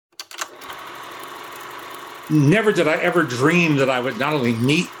Never did I ever dream that I would not only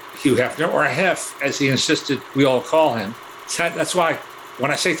meet Hugh Hefner, or Hef, as he insisted we all call him. That's why when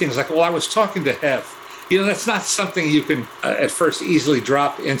I say things like, well, I was talking to Hef, that's not something you can at first easily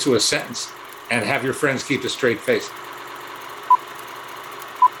drop into a sentence and have your friends keep a straight face.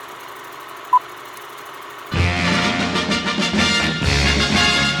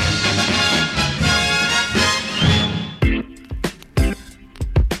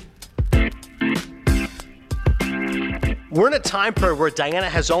 We're in a time period where Diana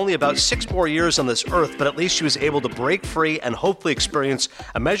has only about 6 more years on this earth, but at least she was able to break free and hopefully experience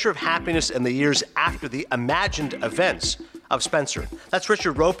a measure of happiness in the years after the imagined events of Spencer. That's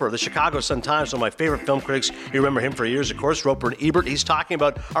Richard Roeper, the Chicago Sun-Times, one of my favorite film critics. You remember him for years, of course, Roeper and Ebert. He's talking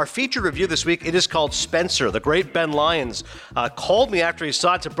about our featured review this week. It is called Spencer. The great Ben Lyons called me after he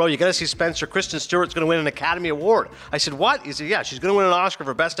saw it, said, bro, you got to see Spencer. Kristen Stewart's going to win an Academy Award. I said, what? He said, yeah, she's going to win an Oscar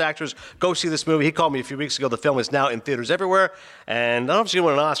for Best Actress. Go see this movie. He called me a few weeks ago. The film is now in theaters everywhere, and I don't know if she's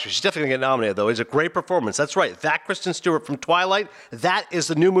going to win an Oscar. She's definitely going to get nominated, though. It's a great performance. That's right. That Kristen Stewart from Twilight, that is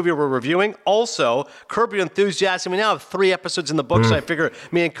the new movie we're reviewing. Also, Curb Your Enthusiasm. We now have 3 episodes in the books. I figure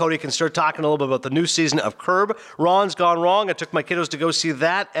me and Cody can start talking a little bit about the new season of Curb. Ron's Gone Wrong. I took my kiddos to go see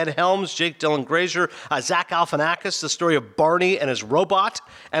that. Ed Helms, Jake Dylan Grazer, Zach Galifianakis, the story of Barney and his robot.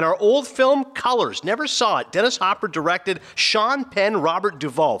 And our old film, Colors. Never saw it. Dennis Hopper directed. Sean Penn, Robert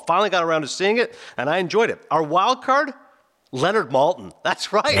Duvall. Finally got around to seeing it, and I enjoyed it. Our wild card? Leonard Maltin.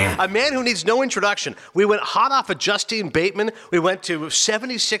 That's right. A man who needs no introduction. We went hot off of Justine Bateman. We went to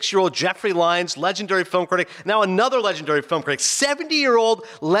 76-year-old Jeffrey Lyons, legendary film critic. Now another legendary film critic, 70-year-old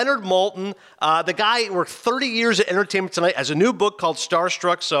Leonard Maltin. The guy worked 30 years at Entertainment Tonight, has a new book called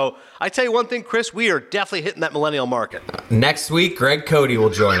Starstruck. So I tell you one thing, Chris, we are definitely hitting that millennial market. Next week, Greg Cody will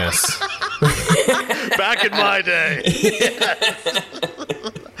join us. Back in my day.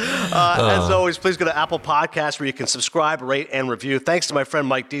 As always, please go to Apple Podcasts where you can subscribe, rate, and review. Thanks to my friend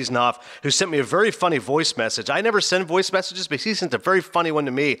Mike Diesenoff, who sent me a very funny voice message. I never send voice messages, but he sent a very funny one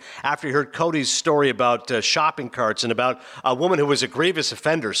to me after he heard Cody's story about shopping carts and about a woman who was a grievous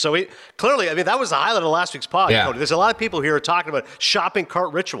offender. So clearly, that was the highlight of last week's pod, Cody. There's a lot of people here talking about shopping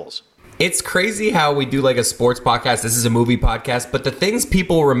cart rituals. It's crazy how we do like a sports podcast. This is a movie podcast, but the things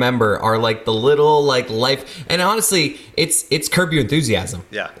people remember are like the little like life. And honestly, it's Curb Your Enthusiasm.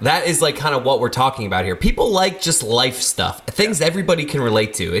 Yeah. That is like kind of what we're talking about here. People like just life stuff, things everybody can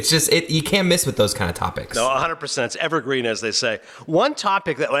relate to. It's just, you can't miss with those kind of topics. No, 100%. It's evergreen, as they say. One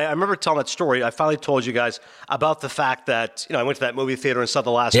topic that I remember telling that story, I finally told you guys about the fact that, I went to that movie theater and saw The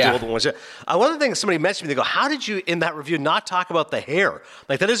Last Duel. One of the things somebody mentioned to me, they go, how did you, in that review, not talk about the hair?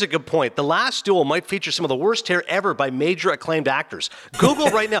 Like, that is a good point. The Last Duel might feature some of the worst hair ever by major acclaimed actors. Google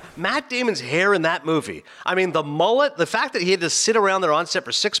right now, Matt Damon's hair in that movie. The mullet, the fact that he had to sit around there on set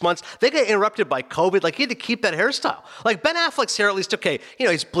for 6 months, they got interrupted by COVID. Like, he had to keep that hairstyle. Like, Ben Affleck's hair, at least, okay,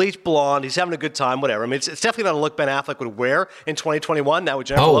 he's bleached blonde, he's having a good time, whatever. It's definitely not a look Ben Affleck would wear in 2021, now with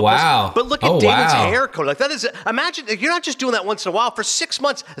Jennifer Lopez. Wow. But look at Damon's hair code. Like, that is, imagine, you're not just doing that once in a while. For 6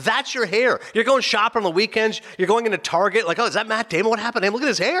 months, that's your hair. You're going shopping on the weekends, you're going into Target, like, oh, is that Matt Damon? What happened to him? Look at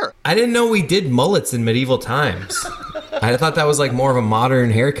his hair. I didn't know we did mullets in medieval times. I thought that was like more of a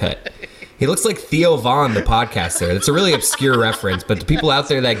modern haircut. He looks like Theo Vaughn, the podcaster. It's a really obscure reference, but the people out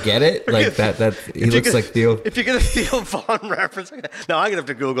there that get it, like that he looks like Theo. If you get a Theo Vaughn reference, no, I'm gonna have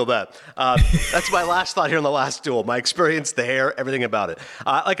to Google that. That's my last thought here in The Last Duel. My experience, the hair, everything about it.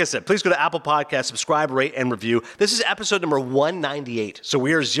 Like I said, please go to Apple Podcasts, subscribe, rate, and review. This is episode number 198. So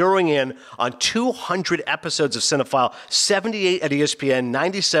we are zeroing in on 200 episodes of Cinephile, 78 at ESPN,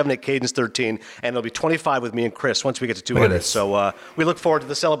 97 at Cadence 13, and it'll be 25 with me and Chris once we get to 200. So we look forward to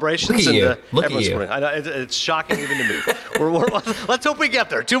the celebrations. Look at you. I know, it's shocking even to me. Let's hope we get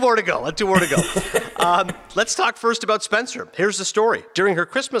there. 2 more to go. Let's talk first about Spencer. Here's the story. During her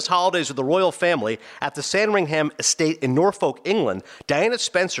Christmas holidays with the royal family at the Sandringham estate in Norfolk, England, Diana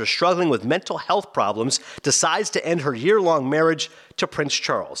Spencer, struggling with mental health problems, decides to end her year-long marriage to Prince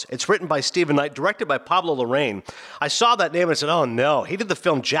Charles. It's written by Stephen Knight, directed by Pablo Larraín. I saw that name and I said, oh no, he did the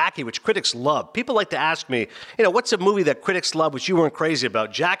film Jackie, which critics love. People like to ask me, what's a movie that critics love, which you weren't crazy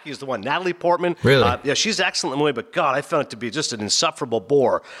about? Jackie is the one. Natalie Portman. Really? Yeah, she's excellent in the movie, but God, I found it to be just an insufferable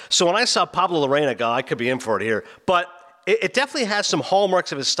bore. So when I saw Pablo Larraín, I go, I could be in for it here. But it definitely has some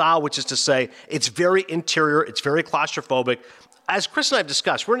hallmarks of his style, which is to say, it's very interior, it's very claustrophobic. As Chris and I have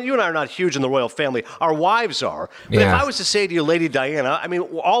discussed, you and I are not huge in the royal family. Our wives are. But if I was to say to you, Lady Diana,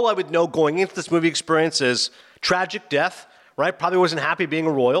 all I would know going into this movie experience is tragic death, right? Probably wasn't happy being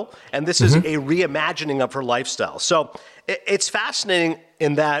a royal. And this is a reimagining of her lifestyle. So it's fascinating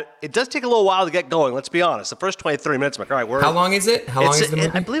in that it does take a little while to get going. Let's be honest. The first 20, 30 minutes, I'm like, all right, how long is it? How long is the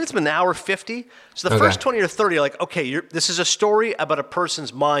movie? I believe it's been an hour 50. So the first 20 or 30, you're like, okay, this is a story about a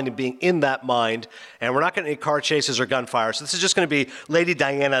person's mind and being in that mind, and we're not going to need car chases or gunfire. So this is just going to be Lady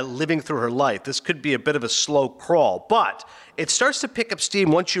Diana living through her life. This could be a bit of a slow crawl, but it starts to pick up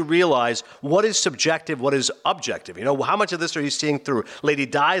steam once you realize what is subjective, what is objective. You know, how much of this are you seeing through Lady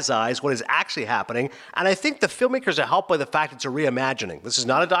Di's eyes, what is actually happening? And I think the filmmakers are helped by the fact it's a reimagining. This is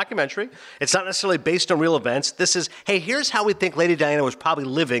not a documentary. It's not necessarily based on real events. This is, hey, here's how we think Lady Diana was probably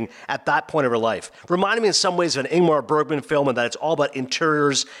living at that point of her life. Reminding me in some ways of an Ingmar Bergman film in that it's all about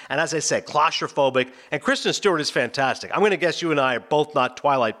interiors and, as I said, claustrophobic. And Kristen Stewart is fantastic. I'm going to guess you and I are both not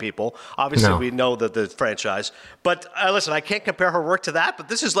Twilight people. Obviously, we know the franchise. But listen, I can't compare her work to that, but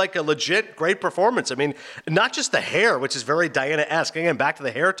this is like a legit great performance. I mean, not just the hair, which is very Diana-esque. Again, back to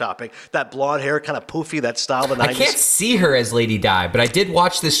the hair topic, that blonde hair, kind of poofy, that style of the 90s. I can't see her as Lady Di, but I did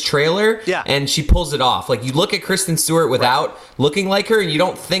watch this trailer, and she pulls it off. Like, you look at Kristen Stewart without looking like her, and you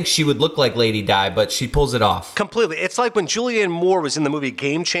don't think she would look like Lady Di, but she pulls it off. Completely. It's like when Julianne Moore was in the movie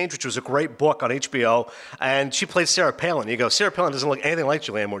Game Change, which was a great book on HBO, and she played Sarah Palin. You go, Sarah Palin doesn't look anything like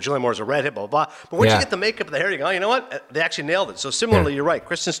Julianne Moore. Julianne Moore's a redhead, blah, blah, blah. But once you get the makeup and the hair, you go, oh, you know what? They actually nailed it. So similarly, you're right.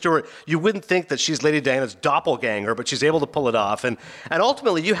 Kristen Stewart, you wouldn't think that she's Lady Diana's doppelganger, but she's able to pull it off. And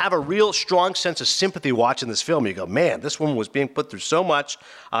ultimately, you have a real strong sense of sympathy watching this film. You go, man, this woman was being put through so much.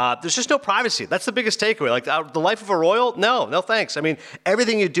 There's just no privacy. That's the biggest takeaway. Like, the life of a royal? No thanks. I mean,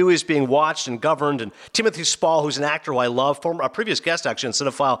 everything you do is being watched and governed. And Timothy Spall, who's an actor who I love, a previous guest actually on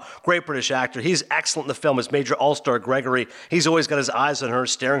Cinephile, great British actor. He's excellent in the film as Major All-Star Gregory. He's always got his eyes on her,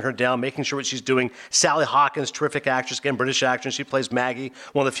 staring her down, making sure what she's doing. Sally Hawkins, terrific actress, again, British actress. She plays Maggie,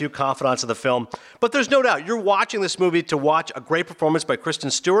 one of the few confidants of the film. But there's no doubt, you're watching this movie to watch a great performance by Kristen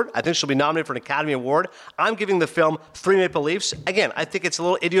Stewart. I think she'll be nominated for an Academy Award. I'm giving the film 3 Maple Leafs. Again, I think it's a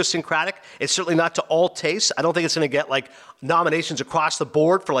little idiosyncratic. It's certainly not to all tastes. I don't think it's going to get like nominations across the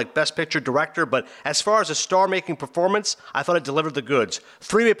board for like Best Picture Director, but as far as a star-making performance, I thought it delivered the goods.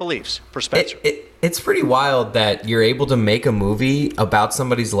 3 Maple Leafs for Spencer. It's pretty wild that you're able to make a movie about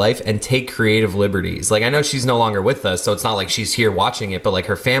somebody's life and take creative liberties. Like, I know she's no longer with us, so it's not like she's here watching it, but like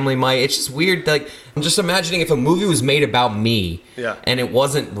her family might. It's just weird. Like, I'm just imagining if a movie was made about me, and it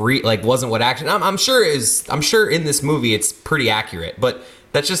wasn't wasn't what action. I'm sure in this movie it's pretty accurate, but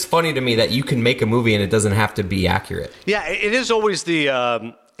that's just funny to me that you can make a movie and it doesn't have to be accurate. Yeah, it is always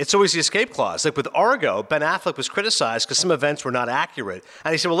the escape clause. Like with Argo, Ben Affleck was criticized because some events were not accurate.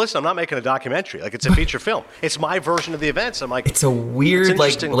 And he said, well, listen, I'm not making a documentary. Like, it's a feature film. It's my version of the events. I'm like, it's a weird,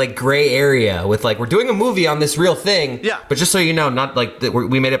 like gray area with like, we're doing a movie on this real thing. Yeah. But just so you know, not like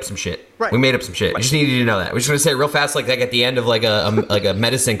we made up some shit. Right. We made up some shit. Right. I just needed you to know that. We're just going to say it real fast, like at the end of like a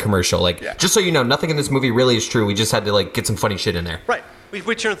medicine commercial. Like, just so you know, nothing in this movie really is true. We just had to like get some funny shit in there. Right.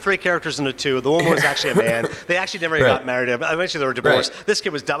 We turned 3 characters into 2. The woman was actually a man. They actually never got married. Eventually, they were divorced. This kid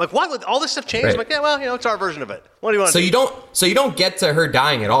was dumb. Like, what? All this stuff changed? I'm like, yeah, well, you know, it's our version of it. What do you want to do? So you don't get to her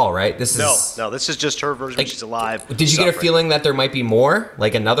dying at all, right? No. This is just her version. Like, she's alive. Did you get a feeling that there might be more,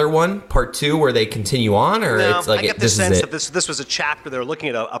 like another one, part 2, where they continue on, or no, it's like I get the sense that this was a chapter. They were looking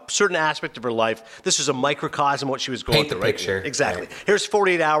at a certain aspect of her life. This was a microcosm of what she was going through. Paint the picture. Right? Exactly. Right. Here's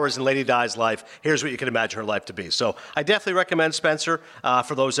 48 hours in Lady Di's life. Here's what you can imagine her life to be. So I definitely recommend Spencer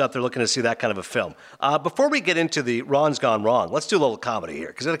for those out there looking to see that kind of a film. Before we get into the Ron's Gone Wrong, let's do a little comedy here,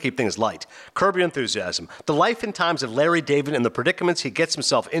 because it'll keep things light. Curb Your Enthusiasm. The life and times of Larry David and the predicaments he gets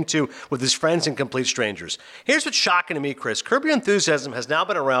himself into with his friends and complete strangers. Here's what's shocking to me, Chris. Curb Your Enthusiasm has now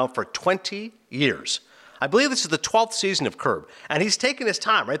been around for 20 years. I believe this is the 12th season of Curb, and he's taken his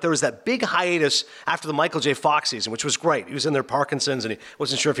time, right? There was that big hiatus after the Michael J. Fox season, which was great. He was in there Parkinson's, and he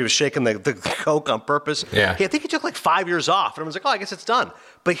wasn't sure if he was shaking the coke on purpose. Yeah. I think he took like 5 years off, and everyone's like, oh, I guess it's done.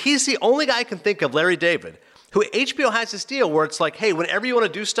 But he's the only guy I can think of, Larry David, who HBO has this deal where it's like, hey, whenever you want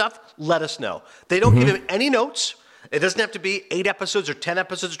to do stuff, let us know. They don't give him any notes. It doesn't have to be 8 episodes or 10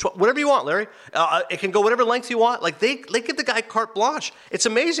 episodes or 12, whatever you want, Larry. It can go whatever length you want. Like, they give the guy carte blanche. It's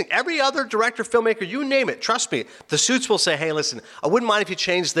amazing. Every other director, filmmaker, you name it, trust me, the suits will say, hey, listen, I wouldn't mind if you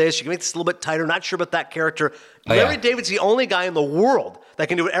changed this. You can make this a little bit tighter. Not sure about that character. Larry David's the only guy in the world that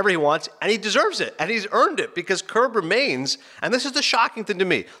can do whatever he wants, and he deserves it, and he's earned it, because Curb remains, and this is the shocking thing to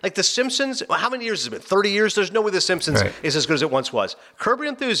me. Like The Simpsons, how many years has it been? 30 years? There's no way The Simpsons is as good as it once was. Curb Your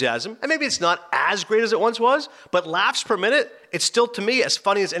Enthusiasm, and maybe it's not as great as it once was, but laughs per minute, it's still, to me, as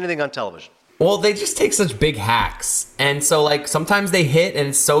funny as anything on television. Well, they just take such big hacks. And so, like, sometimes they hit and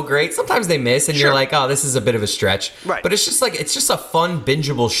it's so great. Sometimes they miss and you're like, oh, this is a bit of a stretch. Right. But it's just a fun,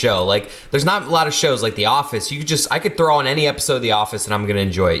 bingeable show. Like, there's not a lot of shows like The Office. I could throw on any episode of The Office and I'm going to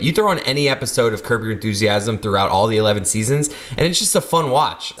enjoy it. You throw on any episode of Curb Your Enthusiasm throughout all the 11 seasons and it's just a fun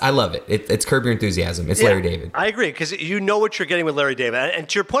watch. I love it. It's Curb Your Enthusiasm. It's Larry David. I agree, because you know what you're getting with Larry David. And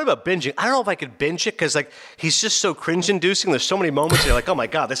to your point about binging, I don't know if I could binge it, because like he's just so cringe-inducing. There's so many moments you're like, oh my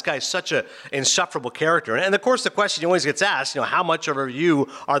God, this guy is such a insufferable character. And of course, the question always gets asked, how much of you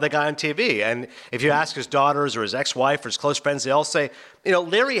are the guy on TV? And if you ask his daughters or his ex-wife or his close friends, they all say,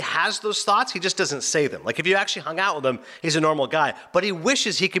 Larry has those thoughts. He just doesn't say them. Like if you actually hung out with him, he's a normal guy. But he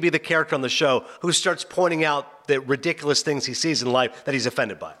wishes he could be the character on the show who starts pointing out the ridiculous things he sees in life that he's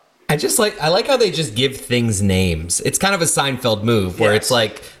offended by. I like how they just give things names. It's kind of a Seinfeld move where it's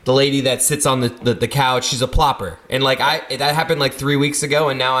like the lady that sits on the couch, she's a plopper. And like that happened like 3 weeks ago,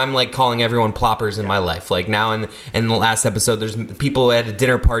 and now I'm like calling everyone ploppers in my life. Like now in the last episode, there's people at a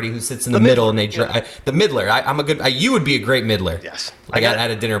dinner party who sits in the middle and they the middler. You would be a great middler. Yes. Like at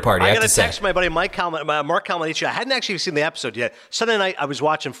a dinner party. I got to text my buddy Mark Calmanici. I hadn't actually seen the episode yet. Sunday night I was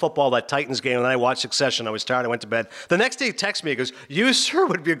watching football, that Titans game, and then I watched Succession. I was tired. I went to bed. The next day he texts me. He goes, "You sir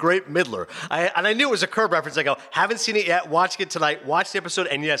would be a great middler." And I knew it was a Curb reference. I go, haven't seen it yet. Watching it tonight. Watch the episode,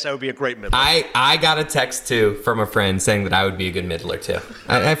 and yes, I would be a great middler. I got a text too from a friend saying that I would be a good middler too.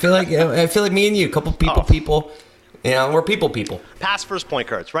 I feel like me and you, a couple people. We're people. Pass first point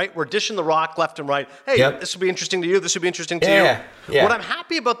cards, right? We're dishing the rock left and right. Hey, This would be interesting to you. This would be interesting to you. Yeah. What I'm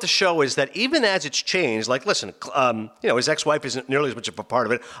happy about the show is that even as it's changed, like, listen, his ex-wife isn't nearly as much of a part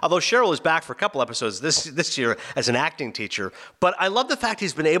of it, although Cheryl is back for a couple episodes this year as an acting teacher. But I love the fact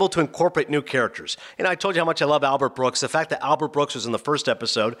he's been able to incorporate new characters. I told you how much I love Albert Brooks. The fact that Albert Brooks was in the first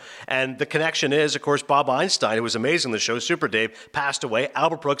episode, and the connection is, of course, Bob Einstein, who was amazing in the show, Super Dave, passed away.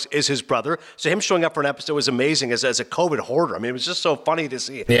 Albert Brooks is his brother. So him showing up for an episode was amazing as a COVID hoarder. I mean, it was just so funny to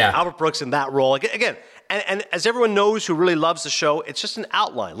see Albert Brooks in that role. Again, and as everyone knows who really loves the show, it's just an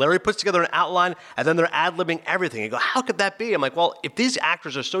outline. Larry puts together an outline, and then they're ad-libbing everything. You go, how could that be? I'm like, well, if these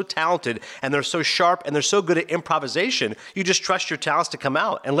actors are so talented, and they're so sharp, and they're so good at improvisation, you just trust your talents to come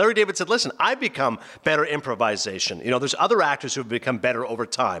out. And Larry David said, listen, I've become better at improvisation. There's other actors who have become better over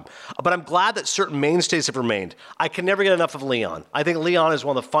time. But I'm glad that certain mainstays have remained. I can never get enough of Leon. I think Leon is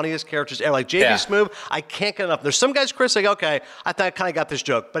one of the funniest characters ever. Like J.B. Smoove, I can't get enough. There's some guys, Chris, like, okay, I thought I kind of got this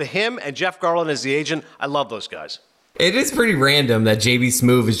joke. But him and Jeff Garlin as the agent, I love those guys. It is pretty random that JB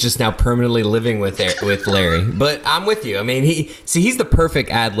Smoove is just now permanently living with Larry. But I'm with you. I mean, he's the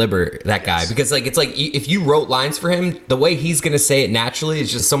perfect ad-libber, that guy. Because it's like if you wrote lines for him, the way he's going to say it naturally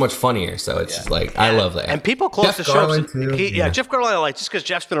is just so much funnier. So it's just like, I love that. And people close to show. Jeff Garlin I like, just because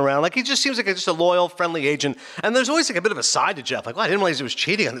Jeff's been around. Like, he just seems like just a loyal, friendly agent. And there's always like a bit of a side to Jeff. Like, wow, I didn't realize he was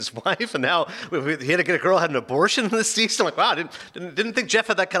cheating on his wife. And now he had to get a girl had an abortion in this season. I'm like, wow, I didn't think Jeff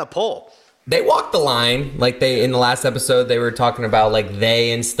had that kind of pull. They walked the line, like in the last episode they were talking about like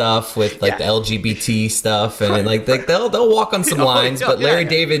they and stuff with like the LGBT stuff, and like they'll walk on some lines, but Larry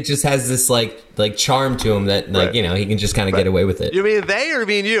David just has this like charm to him that he can just kind of get away with it. You mean they or you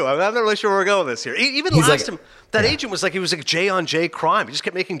mean you? I'm not really sure where we're going with this here. Even last time, that agent was like, he was like J on J crime. He just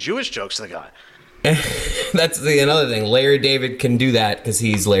kept making Jewish jokes to the guy. That's another thing. Larry David can do that because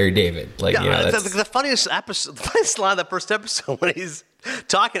he's Larry David. The funniest line of that first episode when he's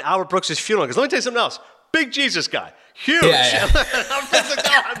talking Albert Brooks' funeral. Because let me tell you something else. Big Jesus guy. Huge. Yeah. I'm just like,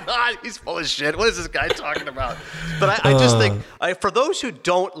 no, I'm not. He's full of shit. What is this guy talking about? But I just think, for those who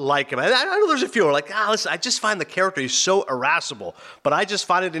don't like him, I know there's a few who are like, listen, I just find the character, he's so irascible. But I just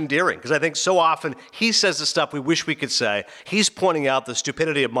find it endearing because I think so often he says the stuff we wish we could say. He's pointing out the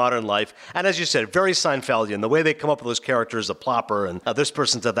stupidity of modern life. And as you said, very Seinfeldian. The way they come up with those characters, the plopper and this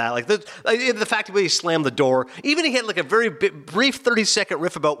person to that. Like the fact that he slammed the door. Even he had like a very brief 30-second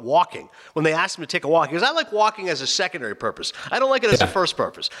riff about walking. When they asked him to take a walk, he goes, I like walking as a secondary purpose. I don't like it as a first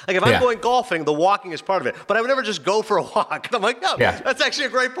purpose. Like if I'm going golfing, the walking is part of it. But I would never just go for a walk. And I'm like, no, that's actually a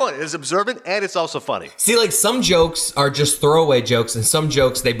great point. It's observant and it's also funny. See, like some jokes are just throwaway jokes, and some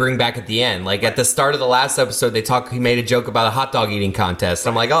jokes they bring back at the end. Like at the start of the last episode, he made a joke about a hot dog eating contest.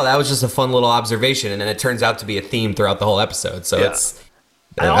 I'm like, oh, that was just a fun little observation, and then it turns out to be a theme throughout the whole episode. So it's.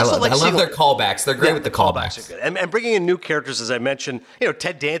 I love their callbacks. They're great with the callbacks. Are good. And bringing in new characters, as I mentioned,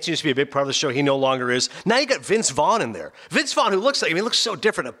 Ted Danson used to be a big part of the show. He no longer is. Now you got Vince Vaughn in there. Vince Vaughn, who looks so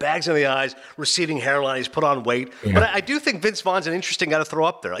different. A bags in the eyes, receding hairline. He's put on weight. Yeah. But I do think Vince Vaughn's an interesting guy to throw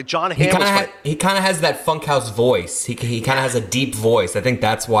up there. Like John Hamm. He kind of has that Funkhouse voice. He kind of has a deep voice. I think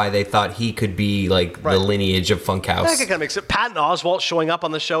that's why they thought he could be like the lineage of Funkhouse. I think it kind of makes it. Patton Oswalt showing up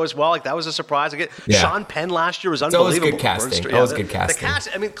on the show as well. Like that was a surprise. Sean Penn last year was unbelievable. Always good casting. The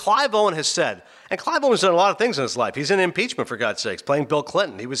fantastic. I mean, Clive Owen has said, and Clive Owen's done a lot of things in his life. He's in Impeachment, for God's sakes, playing Bill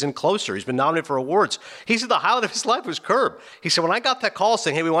Clinton. He was in Closer. He's been nominated for awards. He said the highlight of his life was Curb. He said, when I got that call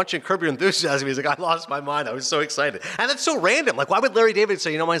saying, hey, we want you to Curb Your Enthusiasm, he's like, I lost my mind. I was so excited. And that's so random. Like, why would Larry David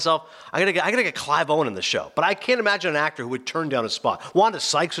say, myself, I gotta get Clive Owen in the show? But I can't imagine an actor who would turn down a spot. Wanda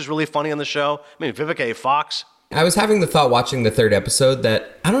Sykes was really funny on the show. I mean, Vivica A. Fox. I was having the thought watching the third episode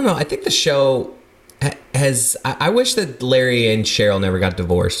that, I don't know, I think the show I wish that Larry and Cheryl never got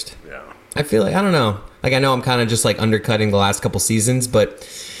divorced. Yeah. I feel like, I don't know. Like, I know I'm kind of just like undercutting the last couple seasons, but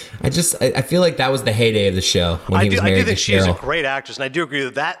I feel like that was the heyday of the show when he was married to Cheryl. I do think she's a great actress, and I do agree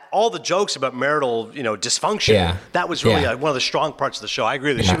with that. All the jokes about marital, dysfunction, that was really one of the strong parts of the show. I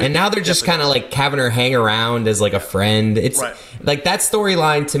agree with that. And now they're just kind of like having her hang around as like a friend. It's like that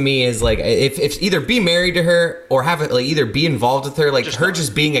storyline to me is like if either be married to her or have it like either be involved with her. Like just her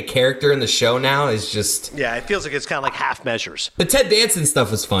just being a character in the show now is just it feels like it's kind of like half measures. The Ted Danson stuff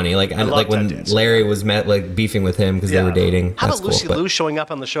was funny. Like when Larry was beefing with him because they were dating. How about Lucy Liu showing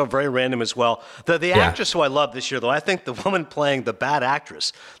up on the show? Very random as well. The actress who I love this year, though, I think the woman playing the bad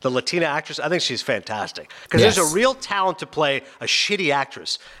actress, the Latina actress, I think she's fantastic. Because there's a real talent to play a shitty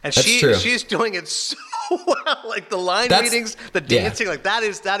actress. And she's doing it so well. Like the line readings, the dancing, like that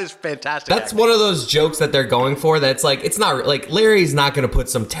is fantastic. That's acting. One of those jokes that they're going for that's like, it's not like Larry's not going to put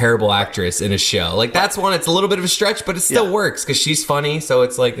some terrible actress in a show. Like that's one, it's a little bit of a stretch, but it still works because she's funny. So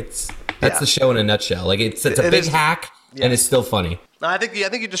it's like, that's the show in a nutshell. Like it's a big hack and it's still funny. I think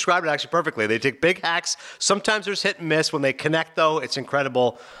you described it actually perfectly. They take big hacks. Sometimes there's hit and miss. When they connect, though, it's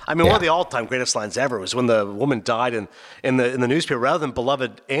incredible. I mean, one of the all-time greatest lines ever was when the woman died in the newspaper. Rather than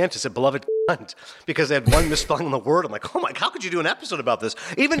beloved aunt, it said beloved cunt because they had one misspelling on the word. I'm like, oh my, how could you do an episode about this?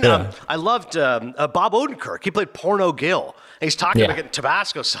 Even I loved Bob Odenkirk. He played Porno Gil. And he's talking about getting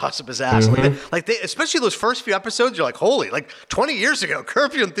Tabasco sauce up his ass. Mm-hmm. Especially those first few episodes, you're like, holy, like 20 years ago,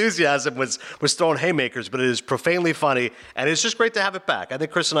 Curb Your Enthusiasm was throwing haymakers, but it is profanely funny, and it's just great to have it back. I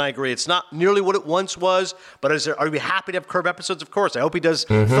think Chris and I agree. It's not nearly what it once was, but are we happy to have Curb episodes? Of course. I hope he does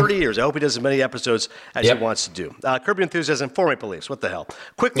 30 years. I hope he does as many episodes as he wants to do. Curb Your Enthusiasm, for Maple Leafs. What the hell?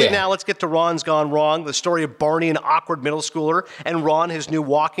 Quickly now, let's get to Ron's Gone Wrong, the story of Barney, an awkward middle schooler, and Ron, his new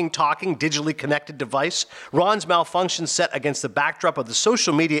walking, talking, digitally connected device. Ron's malfunction set against the backdrop of the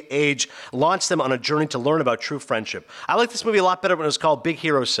social media age launched them on a journey to learn about true friendship. I like this movie a lot better when it was called Big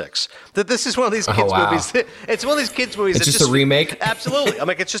Hero 6. That this is one of these kids' movies. It's one of these kids' movies. It's just a remake? Absolutely. I'm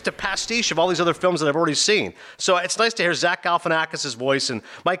like, it's just a pastiche of all these other films that I've already seen. So it's nice to hear Zach Galifianakis' voice, and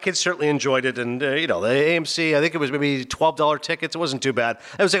my kids certainly enjoyed it. And, the AMC, I think it was maybe $12 tickets. It wasn't too bad.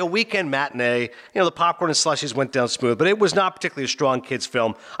 It was like a weekend matinee. The popcorn and slushies went down smooth, but it was not particularly a strong kids'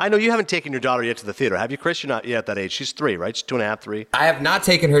 film. I know you haven't taken your daughter yet to the theater. Have you, Chris? You're not yet at that age. She's 3, right? She's 2.5, 3. I have not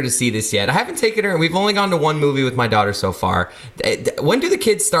taken her to see this yet. I haven't taken her. We've only gone to one movie with my daughter so far. When do the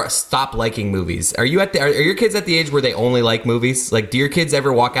kids stop liking movies? Are your kids at the age where they only like movies? Like, do your kids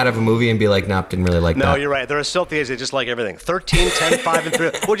ever walk out of a movie and be like, nope, didn't really like that? No, you're right. They're still at the age they just like everything. 13, 10, 5, and 3.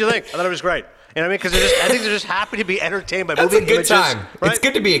 What'd you think? I thought it was great. You know what I mean? Because I think they're just happy to be entertained by movie images. That's a good time. Right? It's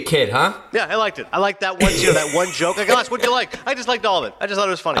good to be a kid, huh? Yeah, I liked it. I liked that one, that one joke. Like, Alex, what'd you like? I just liked all of it. I just thought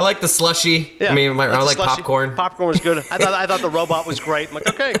it was funny. I like the slushy. Yeah. I mean, I like popcorn. Popcorn was good. I thought the robot was great. I'm like,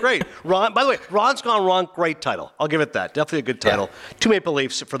 okay, great. Ron, by the way, Ron's Gone Wrong, great title. I'll give it that. Definitely a good title. Yeah. 2 Maple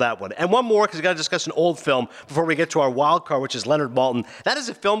Leafs for that one. And one more, because we got to discuss an old film before we get to our wild card, which is Leonard Maltin. That is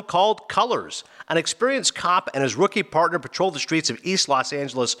a film called Colors. An experienced cop and his rookie partner patrol the streets of East Los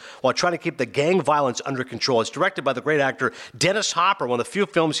Angeles while trying to keep the gang violence under control. It's directed by the great actor Dennis Hopper, one of the few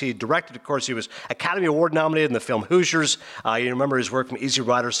films he directed. Of course, he was Academy Award nominated in the film Hoosiers. You remember his work from Easy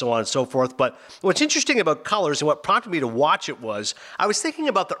Rider, so on and so forth. But what's interesting about Colors and what prompted me to watch it was I was thinking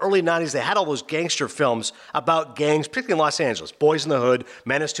about the early 90s. They had all those gangster films about gangs, particularly in Los Angeles. Boys in the Hood,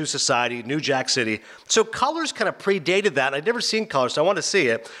 Menace to Society, New Jack City. So Colors kind of predated that. I'd never seen Colors, so I wanted to see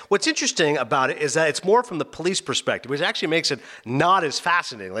it. What's interesting about it is that it's more from the police perspective, which actually makes it not as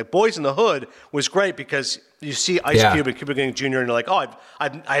fascinating. Like Boys in the Hood was great because you see Ice Cube and Cuba Gooding Jr. and you're like, oh,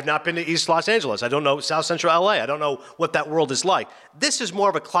 I have not been to East Los Angeles. I don't know South Central LA. I don't know what that world is like. This is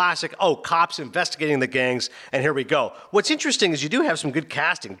more of a classic, cops investigating the gangs, and here we go. What's interesting is you do have some good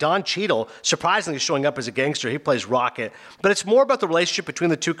casting. Don Cheadle, surprisingly showing up as a gangster. He plays Rocket. But it's more about the relationship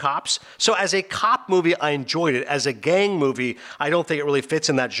between the two cops. So as a cop movie, I enjoyed it. As a gang movie, I don't think it really fits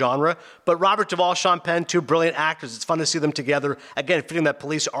in that genre. But Robert Duvall, Sean Penn, 2 brilliant actors. It's fun to see them together. Again, fitting that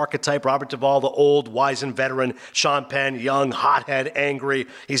police archetype. Robert Duvall Duvall, the old, wizened veteran. Sean Penn, young, hothead, angry.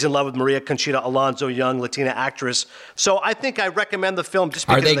 He's in love with Maria Conchita Alonso, young Latina actress. So I think I recommend the film just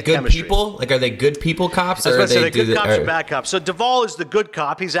because of the chemistry. Are they good people? Like, are they good people cops? Or are they good cops or bad cops? So Duvall is the good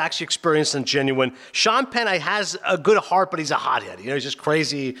cop. He's actually experienced and genuine. Sean Penn has a good heart, but he's a hothead. He's just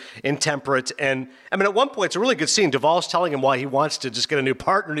crazy, intemperate. And, I mean, at one point, it's a really good scene. Duvall's telling him why he wants to just get a new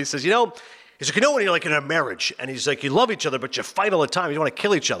partner. And he says, he's like, when you're like in a marriage and he's like, you love each other, but you fight all the time. You want to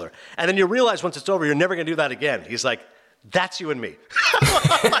kill each other. And then you realize once it's over, you're never going to do that again. He's like, that's you and me.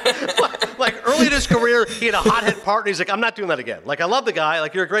 like early in his career, he had a hothead partner. He's like, I'm not doing that again. Like, I love the guy.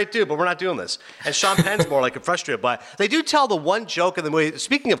 Like, you're a great dude, but we're not doing this. And Sean Penn's more like frustrated by it. They do tell the one joke in the movie.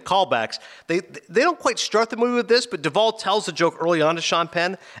 Speaking of callbacks, they don't quite start the movie with this, but Duvall tells the joke early on to Sean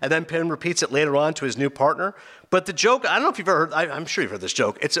Penn, and then Penn repeats it later on to his new partner. But the joke, I don't know if you've ever heard, I'm sure you've heard this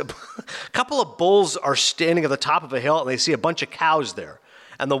joke. It's a couple of bulls are standing at the top of a hill, and they see a bunch of cows there.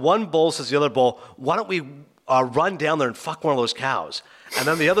 And the one bull says to the other bull, why don't we run down there and fuck one of those cows? And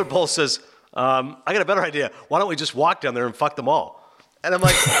then the other bull says, I got a better idea. Why don't we just walk down there and fuck them all? And I'm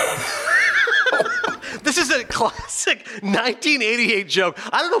like, this is a classic 1988 joke.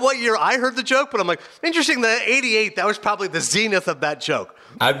 I don't know what year I heard the joke, but I'm like, interesting that 88, that was probably the zenith of that joke.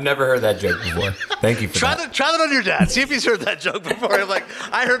 I've never heard that joke before. Thank you for that. Try that on your dad. See if he's heard that joke before. I'm like,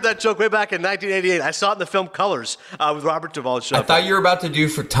 I heard that joke way back in 1988. I saw it in the film Colors with Robert Duvall. I thought you were about to do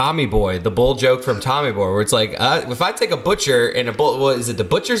for Tommy Boy, the bull joke from Tommy Boy, where it's like, if I take a butcher and a bull, is it the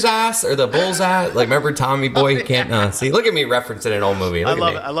butcher's ass or the bull's ass? Like, remember Tommy Boy? You can't see. Look at me referencing an old movie. I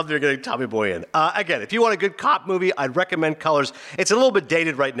love that you're getting Tommy Boy in. Again, if you want a good cop movie, I'd recommend Colors. It's a little bit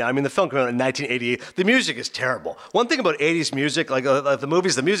dated right now. I mean, the film came out in 1988. The music is terrible. One thing about 80s music, like the movies,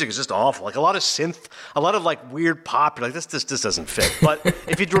 the music is just awful. Like a lot of synth, a lot of like weird pop. You're like, this doesn't fit. But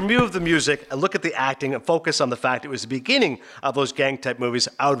if you'd remove the music and look at the acting and focus on the fact it was the beginning of those gang type movies,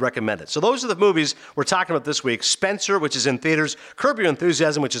 I would recommend it. So those are the movies we're talking about this week. Spencer, which is in theaters, Curb Your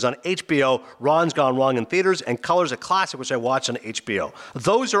Enthusiasm, which is on HBO, Ron's Gone Wrong in theaters, and Colors, a classic, which I watched on HBO.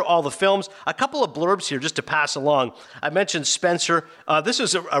 Those are all the films. A couple of blurbs here just to pass along. I mentioned Spencer. This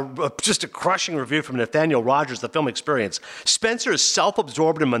is just a crushing review from Nathaniel Rogers, The Film Experience. Spencer is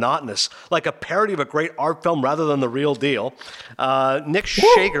self-absorbed and monotonous, like a parody of a great art film rather than the real deal. Nick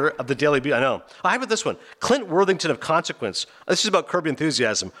Shager of the Daily Beast. I know. I have this one. Clint Worthington of Consequence. This is about Curb Your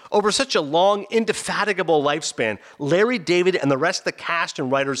Enthusiasm. Over such a long, indefatigable lifespan, Larry David and the rest of the cast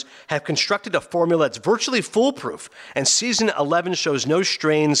and writers have constructed a formula that's virtually foolproof, and season 11 shows no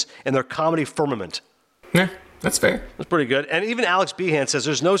strains in their comedy firmament. Yeah. That's fair. That's pretty good. And even Alex Behan says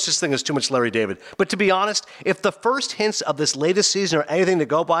there's no such thing as too much Larry David. But to be honest, if the first hints of this latest season are anything to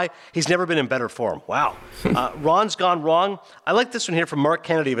go by, he's never been in better form. Wow. Ron's Gone Wrong. I like this one here from Mark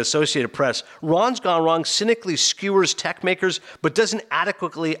Kennedy of Associated Press. Ron's Gone Wrong cynically skewers tech makers, but doesn't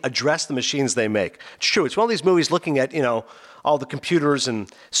adequately address the machines they make. It's true. It's one of these movies looking at, all the computers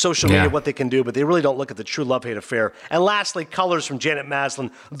and social media, what they can do, but they really don't look at the true love-hate affair. And lastly, Colors from Janet Maslin.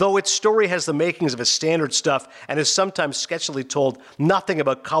 Though its story has the makings of its standard stuff and is sometimes sketchily told, nothing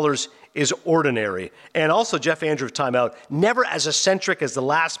about Colors is ordinary. And also Jeff Andrew of Time Out. Never as eccentric as the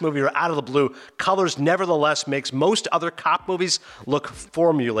last movie or Out of the Blue, Colors nevertheless makes most other cop movies look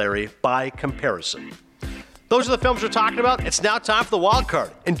formulary by comparison. Those are the films we're talking about. It's now time for the wild card.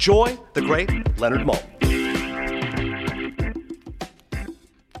 Enjoy the great Leonard Maltin.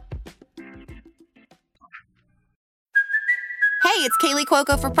 Hey, it's Kaylee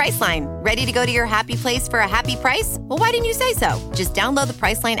Cuoco for Priceline. Ready to go to your happy place for a happy price? Well, why didn't you say so? Just download the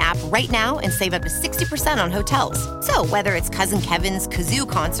Priceline app right now and save up to 60% on hotels. So whether it's Cousin Kevin's Kazoo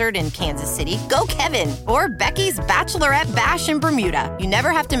Concert in Kansas City, go Kevin, or Becky's Bachelorette Bash in Bermuda, you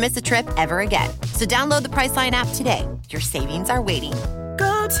never have to miss a trip ever again. So download the Priceline app today. Your savings are waiting.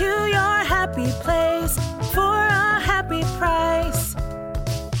 Go to your happy place for a happy price.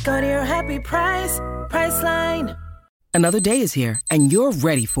 Go to your happy price, Priceline. Another day is here, and you're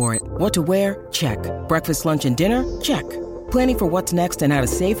ready for it. What to wear? Check. Breakfast, lunch, and dinner? Check. Planning for what's next and how to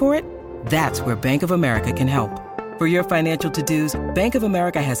save for it? That's where Bank of America can help. For your financial to-dos, Bank of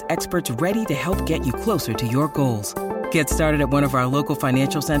America has experts ready to help get you closer to your goals. Get started at one of our local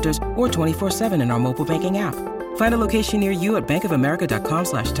financial centers or 24/7 in our mobile banking app. Find a location near you at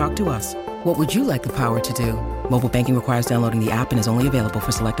bankofamerica.com/talktous. What would you like the power to do? Mobile banking requires downloading the app and is only available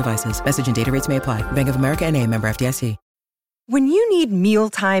for select devices. Message and data rates may apply. Bank of America N.A., member FDIC. When you need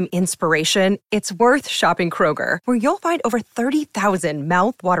mealtime inspiration, it's worth shopping Kroger, where you'll find over 30,000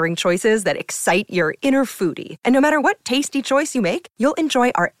 mouth-watering choices that excite your inner foodie. And no matter what tasty choice you make, you'll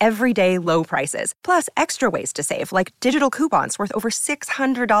enjoy our everyday low prices, plus extra ways to save, like digital coupons worth over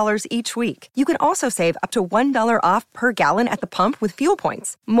 $600 each week. You can also save up to $1 off per gallon at the pump with fuel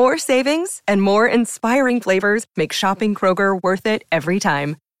points. More savings and more inspiring flavors make shopping Kroger worth it every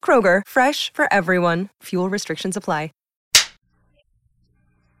time. Kroger, fresh for everyone. Fuel restrictions apply.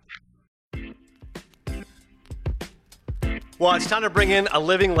 Well, it's time to bring in a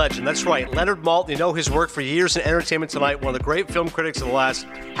living legend. That's right, Leonard Maltin. You know his work for years in Entertainment Tonight, one of the great film critics of the last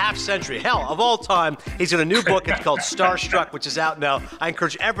half century. Hell, of all time, he's got a new book. It's called Starstruck, which is out now. I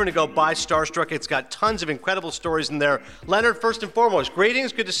encourage everyone to go buy Starstruck. It's got tons of incredible stories in there. Leonard, first and foremost,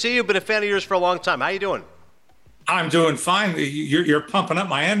 greetings. Good to see you. Been a fan of yours for a long time. How you doing? I'm doing fine. You're pumping up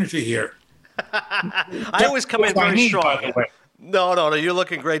my energy here. I always come in very strong. No, you're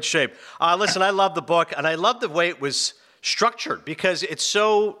looking in great shape. Listen, I love the book, and I love the way it was structured because it's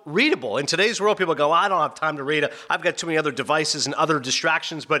so readable. In today's world, people go, I don't have time to read it. I've got too many other devices and other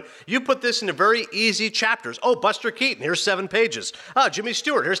distractions. But you put this into very easy chapters. Oh, Buster Keaton, here's 7 pages. Oh, Jimmy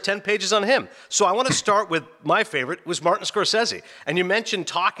Stewart, here's 10 pages on him. So I want to start with my favorite, was Martin Scorsese. And you mentioned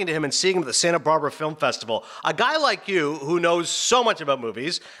talking to him and seeing him at the Santa Barbara Film Festival. A guy like you who knows so much about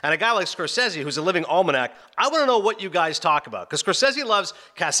movies, and a guy like Scorsese who's a living almanac, I want to know what you guys talk about. Because Scorsese loves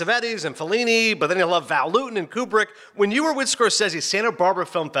Cassavetes and Fellini, but then he'll love Val Lewton and Kubrick. When you were with Scorsese, Santa Barbara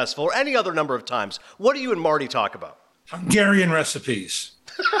Film Festival, or any other number of times, what do you and Marty talk about? Hungarian recipes.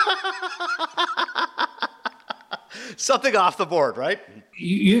 Something off the board, right?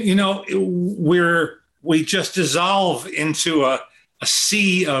 You know, we just dissolve into a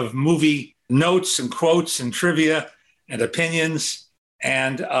sea of movie notes and quotes and trivia and opinions,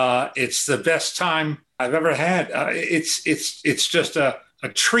 and it's the best time I've ever had. It's just a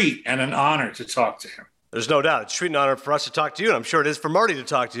treat and an honor to talk to him. There's no doubt. It's a treat and honor for us to talk to you, and I'm sure it is for Marty to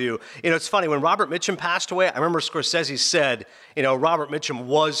talk to you. You know, it's funny, when Robert Mitchum passed away, I remember Scorsese said, you know, Robert Mitchum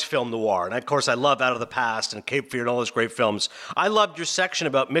was film noir. And of course, I love Out of the Past and Cape Fear and all those great films. I loved your section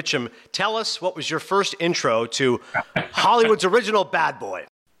about Mitchum. Tell us, what was your first intro to Hollywood's original bad boy?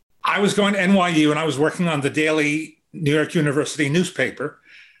 I was going to NYU, and I was working on the daily New York University newspaper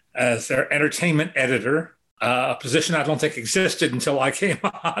as their entertainment editor, a position I don't think existed until I came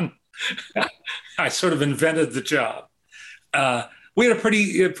on. I sort of invented the job. We had a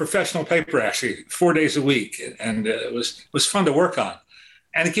pretty professional paper, actually, 4 days a week, and it was fun to work on.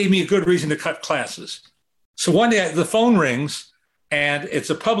 And it gave me a good reason to cut classes. So one day the phone rings, and it's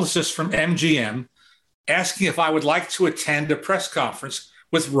a publicist from MGM asking if I would like to attend a press conference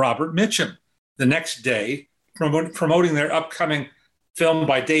with Robert Mitchum the next day, promoting their upcoming film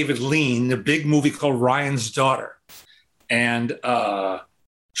by David Lean, a big movie called Ryan's Daughter. And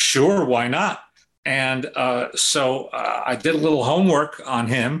sure, why not? And so I did a little homework on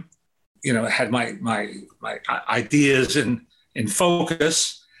him, you know, had my ideas in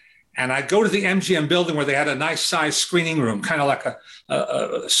focus. And I'd go to the MGM building where they had a nice sized screening room, kind of like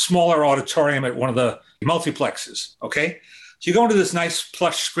a smaller auditorium at one of the multiplexes, okay? So you go into this nice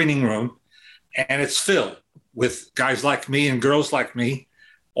plush screening room, and it's filled with guys like me and girls like me,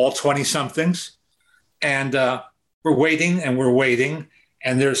 all 20-somethings. And we're waiting,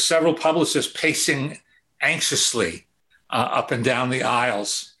 and there's several publicists pacing anxiously up and down the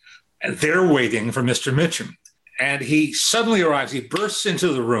aisles. And they're waiting for Mr. Mitchum. And he suddenly arrives. He bursts into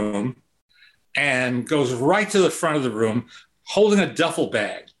the room and goes right to the front of the room, holding a duffel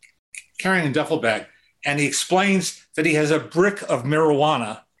bag, carrying a duffel bag. And he explains that he has a brick of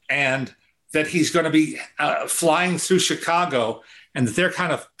marijuana and that he's going to be flying through Chicago, and that they're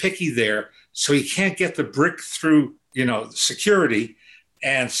kind of picky there. So he can't get the brick through, you know, security.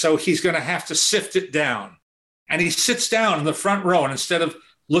 And so he's going to have to sift it down. And he sits down in the front row, and instead of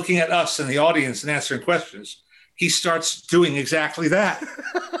looking at us in the audience and answering questions, he starts doing exactly that.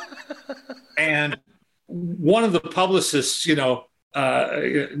 And one of the publicists, you know,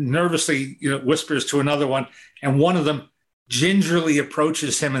 nervously, you know, whispers to another one, and one of them gingerly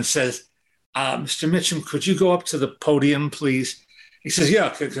approaches him and says, Mr. Mitchum, could you go up to the podium, please? He says, yeah,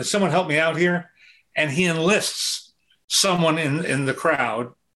 could someone help me out here? And he enlists someone in the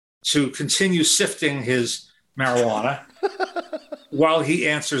crowd to continue sifting his marijuana while he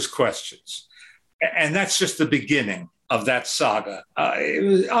answers questions. And that's just the beginning of that saga. It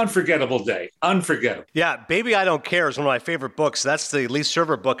was an unforgettable day. Unforgettable. Yeah, Baby I Don't Care is one of my favorite books. That's the Lee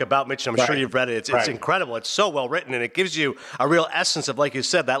Server book about Mitch, and I'm sure you've read it. It's incredible. It's so well written, and it gives you a real essence of, like you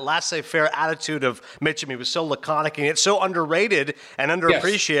said, that laissez-faire attitude of Mitchum. He was so laconic, and it's so underrated and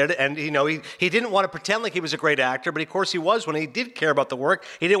underappreciated. Yes. And, he didn't want to pretend like he was a great actor, but of course he was when he did care about the work.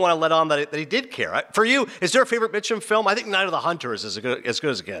 He didn't want to let on that he did care. For you, is there a favorite Mitchum film? I think Night of the Hunter is as good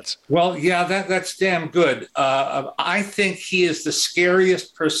as it gets. Well, yeah, that's damn good. I think he is the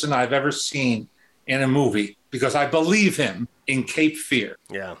scariest person I've ever seen in a movie because I believe him in Cape Fear.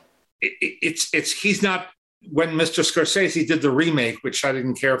 Yeah. He's not, when Mr. Scorsese did the remake, which I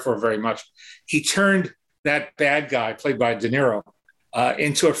didn't care for very much, he turned that bad guy played by De Niro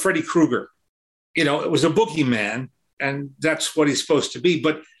into a Freddy Krueger. It was a boogeyman, and that's what he's supposed to be.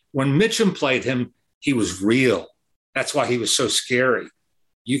 But when Mitchum played him, he was real. That's why he was so scary.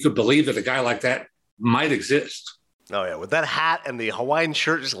 You could believe that a guy like that might exist. Oh, yeah, with that hat and the Hawaiian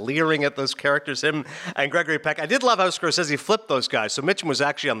shirt just leering at those characters, him and Gregory Peck. I did love how Scorsese flipped those guys. So Mitchum was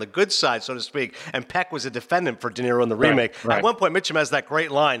actually on the good side, so to speak, and Peck was a defendant for De Niro in the remake. Right. At one point, Mitchum has that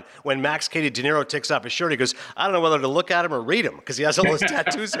great line when Max Cady De Niro takes off his shirt. He goes, I don't know whether to look at him or read him, because he has all those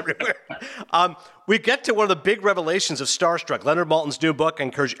tattoos everywhere. We get to one of the big revelations of Starstruck, Leonard Maltin's new book. I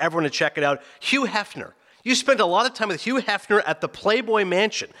encourage everyone to check it out. Hugh Hefner. You spent a lot of time with Hugh Hefner at the Playboy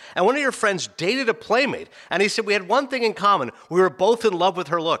Mansion, and one of your friends dated a playmate, and he said we had one thing in common. We were both in love with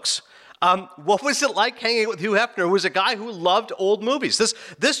her looks. What was it like hanging out with Hugh Hefner, who was a guy who loved old movies?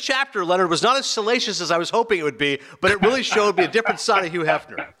 This chapter, Leonard, was not as salacious as I was hoping it would be, but it really showed me a different side of Hugh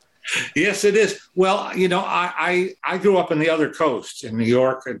Hefner. Yes, it is. Well, I grew up in the other coast, in New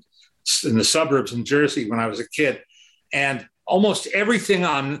York and in the suburbs in Jersey when I was a kid, and almost everything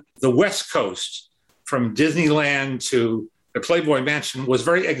on the West Coast, from Disneyland to the Playboy Mansion, was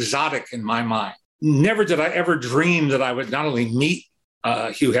very exotic in my mind. Never did I ever dream that I would not only meet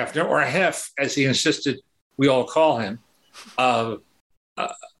Hugh Hefner, or Hef, as he insisted we all call him.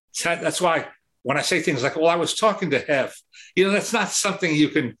 That's why when I say things like, well, I was talking to Hef, that's not something you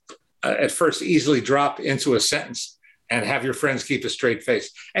can at first easily drop into a sentence and have your friends keep a straight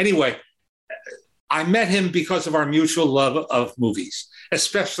face. Anyway, I met him because of our mutual love of movies,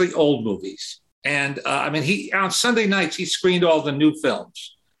 especially old movies. And he on Sunday nights, he screened all the new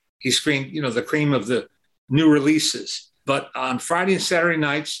films. He screened, the cream of the new releases. But on Friday and Saturday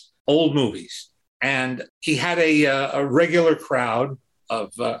nights, old movies. And he had a regular crowd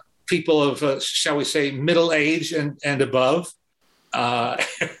of people of, shall we say, middle age and above. And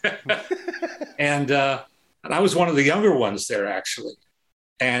I was one of the younger ones there, actually.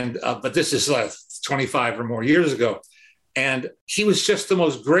 And but this is 25 or more years ago. And he was just the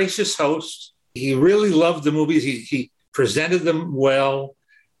most gracious host. He really loved the movies. He presented them well.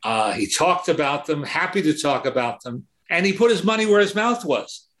 He talked about them, happy to talk about them. And he put his money where his mouth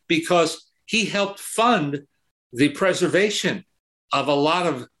was, because he helped fund the preservation of a lot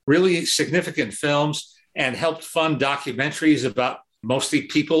of really significant films and helped fund documentaries about mostly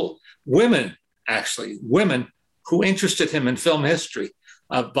women who interested him in film history.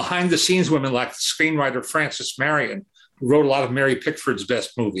 Behind the scenes women like screenwriter Frances Marion, who wrote a lot of Mary Pickford's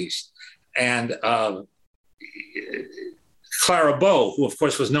best movies. And Clara Bow, who, of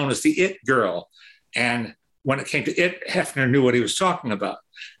course, was known as the It Girl. And when it came to It, Hefner knew what he was talking about.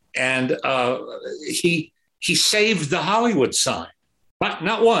 And he saved the Hollywood sign,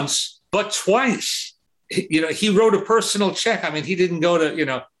 not once, but twice. He wrote a personal check. He didn't go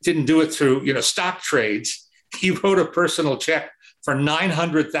to, didn't do it through, stock trades. He wrote a personal check for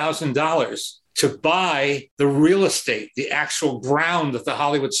 $900,000 to buy the real estate, the actual ground that the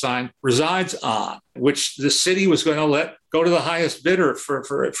Hollywood sign resides on, which the city was going to let go to the highest bidder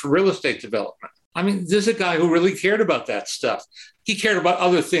for real estate development. This is a guy who really cared about that stuff. He cared about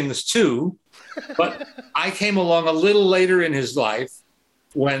other things too, but I came along a little later in his life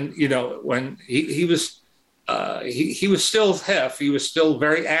when he was still Hef. He was still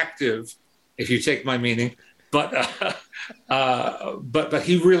very active, if you take my meaning, but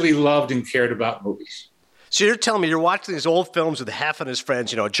he really loved and cared about movies. So you're telling me you're watching these old films with Hef and his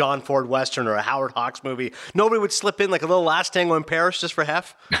friends, a John Ford Western or a Howard Hawks movie. Nobody would slip in like a little Last Tango in Paris just for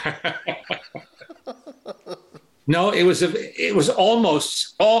Hef? No, it was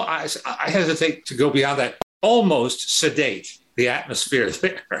almost, I hesitate to go beyond that, almost sedate, the atmosphere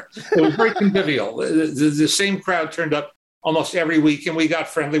there. It was very convivial. The same crowd turned up almost every week, and we got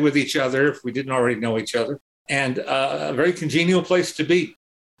friendly with each other if we didn't already know each other. And a very congenial place to be.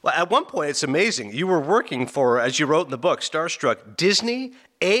 Well, at one point, it's amazing. You were working for, as you wrote in the book, Starstruck, Disney,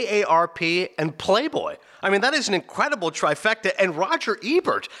 AARP, and Playboy. That is an incredible trifecta. And Roger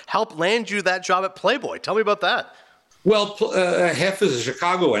Ebert helped land you that job at Playboy. Tell me about that. Well, Hef is a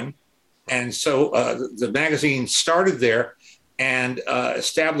Chicagoan, and so the magazine started there and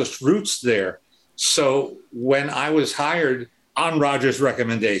established roots there. So when I was hired on Roger's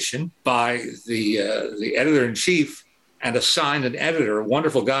recommendation by the editor-in-chief and assigned an editor, a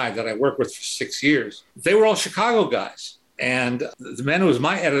wonderful guy that I worked with for 6 years, they were all Chicago guys. And the man who was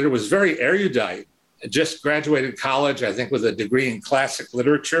my editor was very erudite, just graduated college, I think, with a degree in classic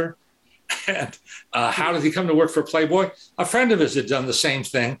literature. And how did he come to work for Playboy? A friend of his had done the same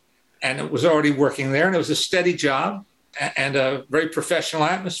thing, and it was already working there, and it was a steady job and a very professional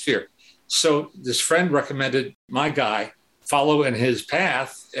atmosphere. So this friend recommended my guy follow in his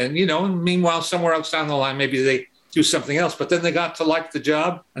path, and meanwhile, somewhere else down the line, maybe they do something else. But then they got to like the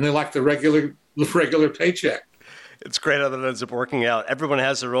job, and they liked the regular paycheck. It's great how that ends up working out. Everyone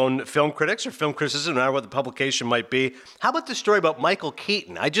has their own film critics or film criticism, no matter what the publication might be. How about the story about Michael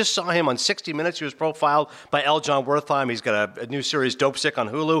Keaton? I just saw him on 60 Minutes. He was profiled by L. John Wertheim. He's got a new series, Dope Sick, on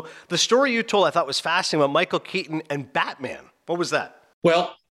Hulu. The story you told I thought was fascinating about Michael Keaton and Batman. What was that?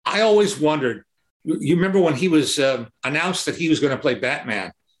 Well, I always wondered, you remember when he was announced that he was going to play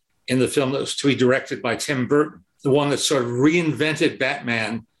Batman in the film that was to be directed by Tim Burton, the one that sort of reinvented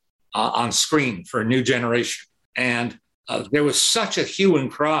Batman on screen for a new generation. And there was such a hue and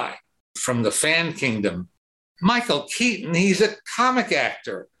cry from the fan kingdom. Michael Keaton, he's a comic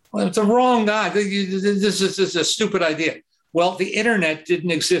actor. Well, it's the wrong guy. This is a stupid idea. Well, the internet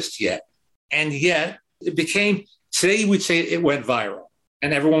didn't exist yet. And yet it became, today we'd say it went viral.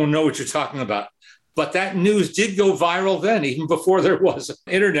 And everyone will know what you're talking about. But that news did go viral then, even before there was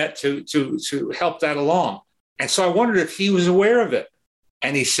internet to help that along. And so I wondered if he was aware of it.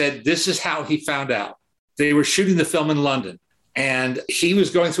 And he said, this is how he found out. They were shooting the film in London, and he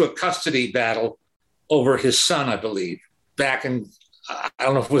was going through a custody battle over his son, I believe, back in, I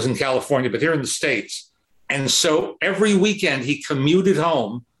don't know if it was in California, but here in the States. And so every weekend he commuted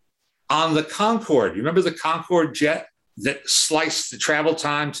home on the Concorde. You remember the Concorde jet that sliced the travel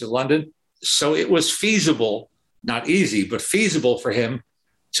time to London? So it was feasible, not easy, but feasible for him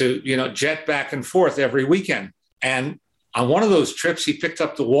to, jet back and forth every weekend. And on one of those trips, he picked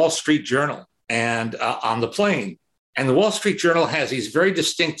up the Wall Street Journal and on the plane. And the Wall Street Journal has these very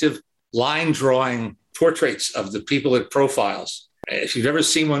distinctive line drawing portraits of the people it profiles. If you've ever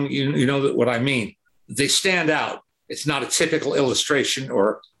seen one, you know what I mean. They stand out. It's not a typical illustration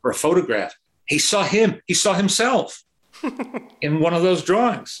or a photograph. He saw himself in one of those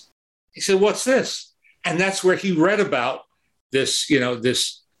drawings. He said, what's this? And that's where he read about this,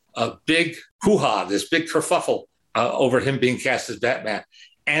 this big hoo-ha, this big kerfuffle over him being cast as Batman.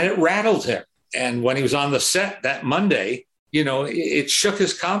 And it rattled him. And when he was on the set that Monday, it shook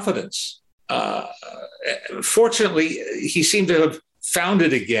his confidence. Fortunately, he seemed to have found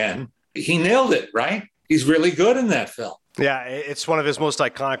it again. He nailed it, right? He's really good in that film. Yeah, it's one of his most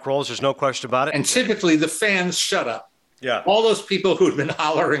iconic roles. There's no question about it. And typically the fans shut up. Yeah. All those people who'd been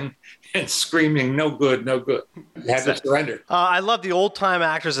hollering and screaming, no good, no good, had to surrender. I love the old-time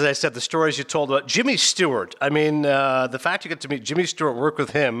actors, as I said, the stories you told about. Jimmy Stewart. I mean, the fact you get to meet Jimmy Stewart, work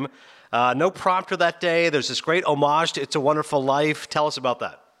with him, no prompter that day. There's this great homage to It's a Wonderful Life. Tell us about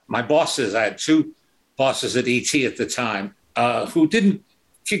that. My bosses, I had two bosses at ET at the time who didn't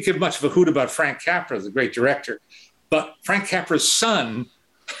give much of a hoot about Frank Capra, the great director. But Frank Capra's son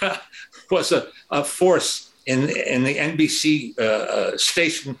was a force in the NBC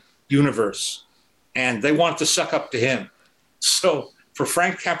station universe, and they wanted to suck up to him. So for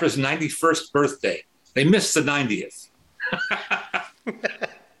Frank Capra's 91st birthday, they missed the 90th.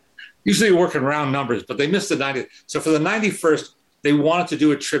 Usually working round numbers, but they missed the 90th. So for the 91st, they wanted to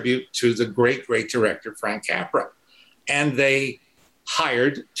do a tribute to the great, great director, Frank Capra. And they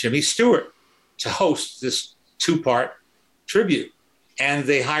hired Jimmy Stewart to host this two-part tribute. And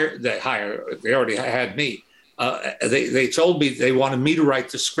they already had me. They told me they wanted me to write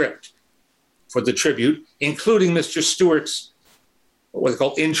the script for the tribute, including Mr. Stewart's what they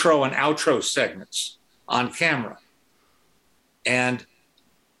call intro and outro segments on camera, and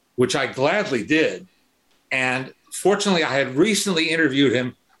which I gladly did. And fortunately, I had recently interviewed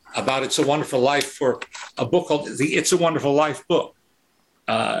him about It's a Wonderful Life for a book called the It's a Wonderful Life book.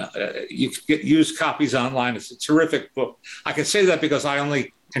 You can get used copies online. It's a terrific book. I can say that because I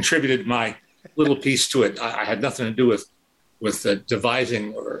only contributed my little piece to it. I had nothing to do with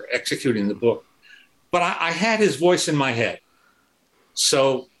devising or executing the book. But I had his voice in my head.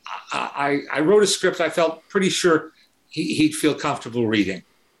 So I wrote a script I felt pretty sure he'd feel comfortable reading.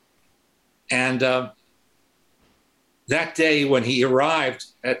 And that day when he arrived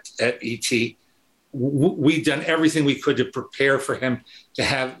at ET, we'd done everything we could to prepare for him to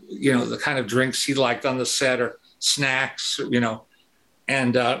have, the kind of drinks he liked on the set, or snacks,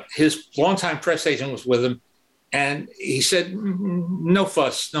 and his longtime press agent was with him. And he said, no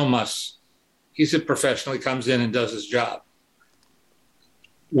fuss, no muss. He's a professional. He comes in and does his job.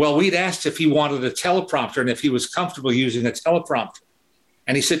 Well, we'd asked if he wanted a teleprompter and if he was comfortable using a teleprompter.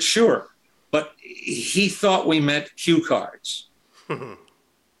 And he said, sure. But he thought we meant cue cards.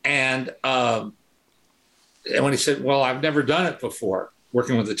 And when he said, well, I've never done it before,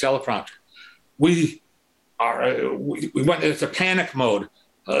 working with a teleprompter, we went into panic mode.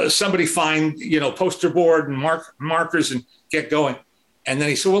 Somebody find, poster board and markers and get going. And then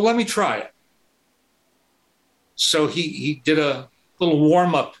he said, well, let me try it. So he did a little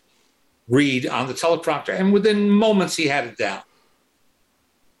warm-up read on the teleprompter, and within moments he had it down.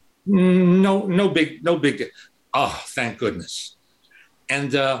 No big deal. Oh, thank goodness.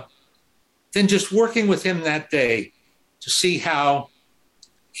 And then just working with him that day to see how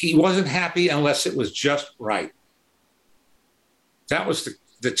he wasn't happy unless it was just right. That was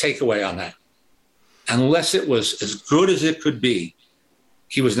the takeaway on that. Unless it was as good as it could be,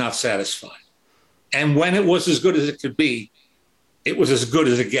 he was not satisfied. And when it was as good as it could be, it was as good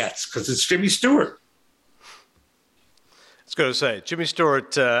as it gets, because it's Jimmy Stewart. I was going to say, Jimmy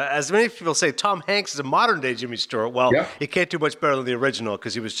Stewart, as many people say, Tom Hanks is a modern-day Jimmy Stewart. Well, he can't do much better than the original,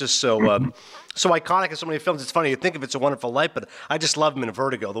 because he was just so iconic in so many films. It's funny, you think of It's a Wonderful Life, but I just love him in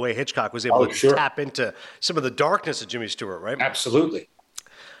Vertigo, the way Hitchcock was able to tap into some of the darkness of Jimmy Stewart, right? Absolutely.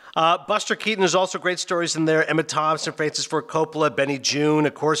 Buster Keaton, there's also great stories in there. Emma Thompson, Francis Ford Coppola, Benny June.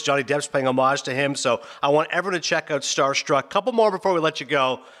 Of course, Johnny Depp's paying homage to him. So I want everyone to check out Starstruck. Couple more before we let you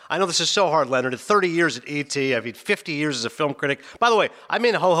go. I know this is so hard, Leonard. 30 years at ET. I've had 50 years as a film critic. By the way, I'm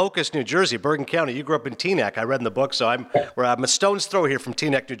in Hohokus, New Jersey, Bergen County. You grew up in Teaneck. I read in the book, so I'm a stone's throw here from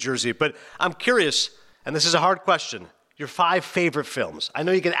Teaneck, New Jersey. But I'm curious, and this is a hard question, your 5 favorite films. I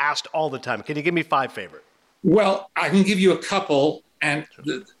know you get asked all the time. Can you give me 5 favorite? Well, I can give you a couple. And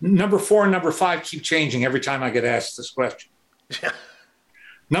the number 4 and number 5 keep changing every time I get asked this question.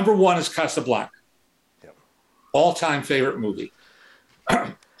 Number 1 is Casablanca. All-time favorite movie.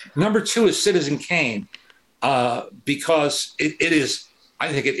 Number 2 is Citizen Kane, because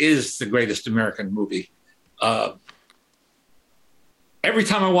I think it is the greatest American movie. Every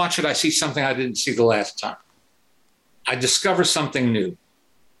time I watch it, I see something I didn't see the last time. I discover something new.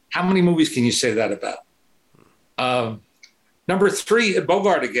 How many movies can you say that about? Number 3,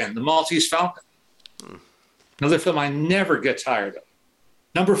 Bogart again, The Maltese Falcon. Another film I never get tired of.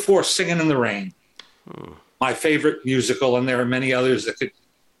 Number 4, Singing in the Rain. My favorite musical, and there are many others that could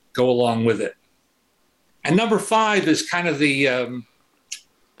go along with it. And number 5 is kind of the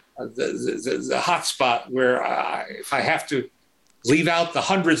hot spot where if I have to leave out the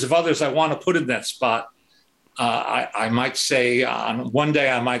hundreds of others I want to put in that spot, I might say, on one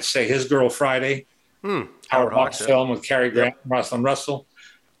day, I might say His Girl Friday. Howard Hawks film with Cary Grant and Rosalind Russell.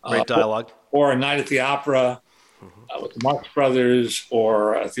 Great dialogue. Or A Night at the Opera with the Marx Brothers,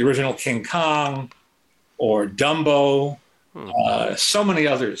 or the original King Kong, or Dumbo. So many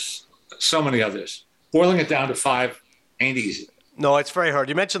others. Boiling it down to 5 ain't easy. No, it's very hard.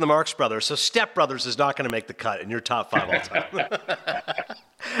 You mentioned the Marx Brothers, so Step Brothers is not going to make the cut in your top 5 all time.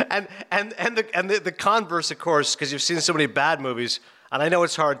 and the converse, of course, because you've seen so many bad movies. And I know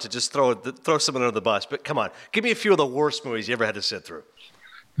it's hard to just throw someone under the bus, but come on. Give me a few of the worst movies you ever had to sit through.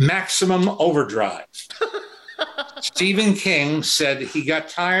 Maximum Overdrive. Stephen King said he got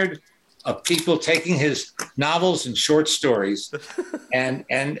tired of people taking his novels and short stories and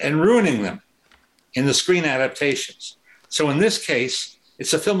ruining them in the screen adaptations. So in this case,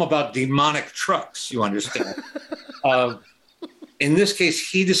 it's a film about demonic trucks, you understand. In this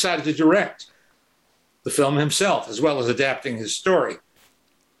case, he decided to direct the film himself, as well as adapting his story.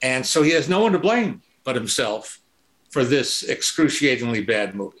 And so he has no one to blame but himself for this excruciatingly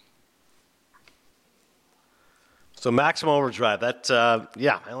bad movie. So Maximum Overdrive, I don't think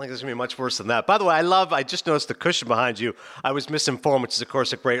there's going to be much worse than that. By the way, I just noticed the cushion behind you. I was misinformed, which is, of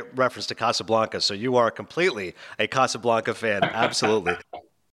course, a great reference to Casablanca. So you are completely a Casablanca fan. Absolutely.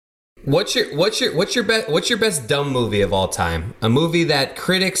 What's your best dumb movie of all time? A movie that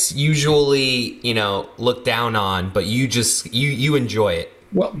critics usually, look down on, but you enjoy it.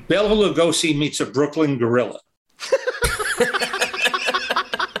 Well, Bela Lugosi meets a Brooklyn gorilla.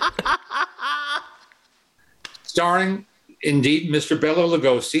 Starring, indeed, Mr. Bela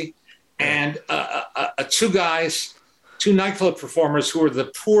Lugosi and two nightclub performers who are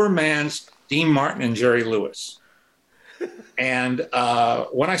the poor man's Dean Martin and Jerry Lewis. And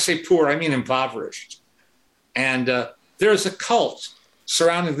when I say poor, I mean impoverished. And there's a cult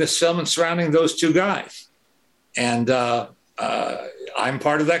surrounding this film and surrounding those two guys. And I'm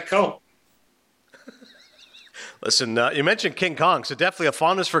part of that cult. Listen, you mentioned King Kong, so definitely a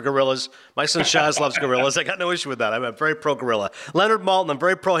fondness for gorillas. My son Shaz loves gorillas. I got no issue with that. I'm very pro-gorilla. Leonard Maltin, I'm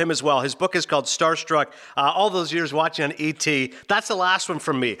very pro him as well. His book is called Starstruck. All those years watching on E.T. That's the last one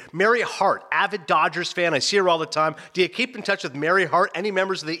from me. Mary Hart, avid Dodgers fan. I see her all the time. Do you keep in touch with Mary Hart? Any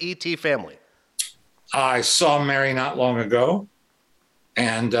members of the E.T. family? I saw Mary not long ago,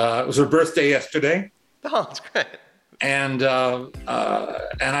 and it was her birthday yesterday. Oh, that's great. And I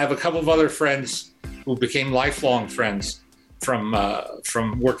have a couple of other friends who became lifelong friends from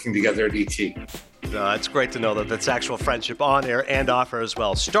working together at ET. It's great to know that that's actual friendship on air and off air as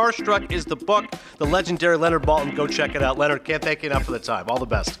well. Starstruck is the book. The legendary Leonard Maltin. Go check it out. Leonard, can't thank you enough for the time. All the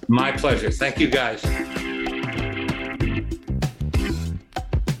best. My pleasure. Thank you, guys.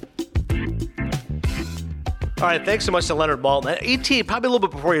 All right, thanks so much to Leonard Maltin. E.T., probably a little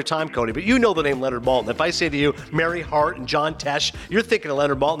bit before your time, Cody, but you know the name Leonard Maltin. If I say to you, Mary Hart and John Tesh, you're thinking of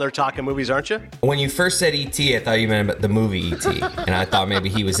Leonard Maltin. They're talking movies, aren't you? When you first said E.T., I thought you meant the movie E.T., and I thought maybe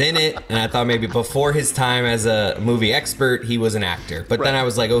he was in it, and I thought maybe before his time as a movie expert, he was an actor. But then I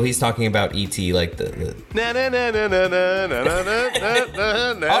was like, oh, he's talking about E.T., like the... Oh,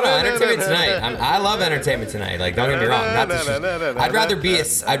 no, Entertainment Tonight. I love Entertainment Tonight. Like, don't get me wrong. I'd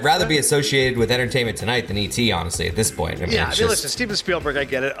rather be associated with Entertainment Tonight than E.T., honestly, at this point. I mean, listen, Steven Spielberg, I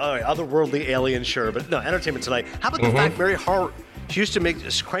get it. All right, otherworldly alien, sure, but no, Entertainment Tonight. How about the fact Mary Hart, she used to make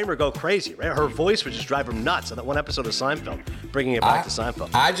Kramer go crazy, right? Her voice would just drive him nuts on that one episode of Seinfeld, bringing it back to Seinfeld.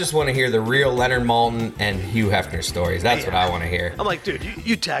 I just want to hear the real Leonard Maltin and Hugh Hefner stories. That's what I want to hear. I'm like, dude,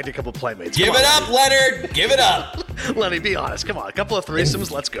 you tagged a couple playmates. Give it up, Leonard! Give it up! Lenny, be honest. Come on, a couple of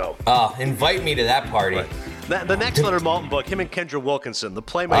threesomes, let's go. Invite me to that party. Right. The next Leonard Maltin book, him and Kendra Wilkinson, the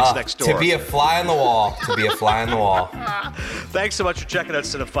Playmates Next Door. To be a fly on the wall. Thanks so much for checking out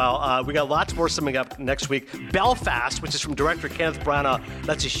Cinephile. We got lots more coming up next week. Belfast, which is from director Kenneth Branagh.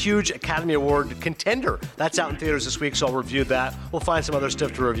 That's a huge Academy Award contender. That's out in theaters this week, so I'll review that. We'll find some other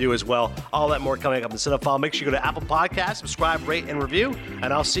stuff to review as well. All that more coming up in Cinephile. Make sure you go to Apple Podcasts, subscribe, rate, and review.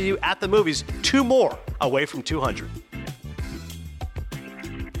 And I'll see you at the movies. 2 more away from 200.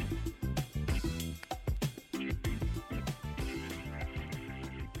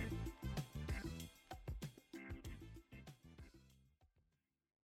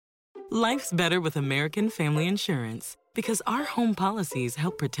 Life's better with American Family Insurance because our home policies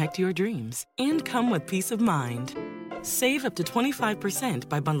help protect your dreams and come with peace of mind. Save up to 25%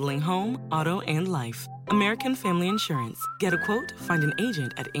 by bundling home, auto, and life. American Family Insurance. Get a quote, find an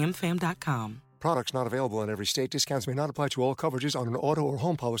agent at amfam.com. Products not available in every state. Discounts may not apply to all coverages on an auto or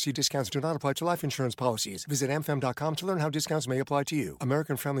home policy. Discounts do not apply to life insurance policies. Visit amfam.com to learn how discounts may apply to you.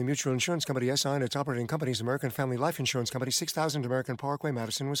 American Family Mutual Insurance Company, SI, and its operating companies, American Family Life Insurance Company, 6000 American Parkway,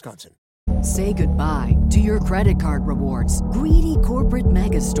 Madison, Wisconsin. Say goodbye to your credit card rewards. Greedy corporate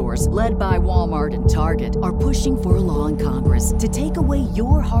mega stores, led by Walmart and Target, are pushing for a law in Congress to take away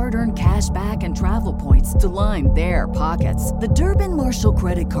your hard-earned cash back and travel points to line their pockets. The Durbin-Marshall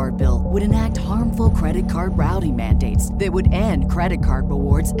credit card bill would enact harmful credit card routing mandates that would end credit card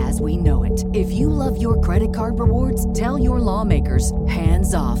rewards as we know it. If you love your credit card rewards, tell your lawmakers,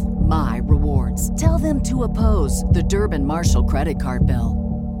 hands off my rewards. Tell them to oppose the Durbin-Marshall credit card bill.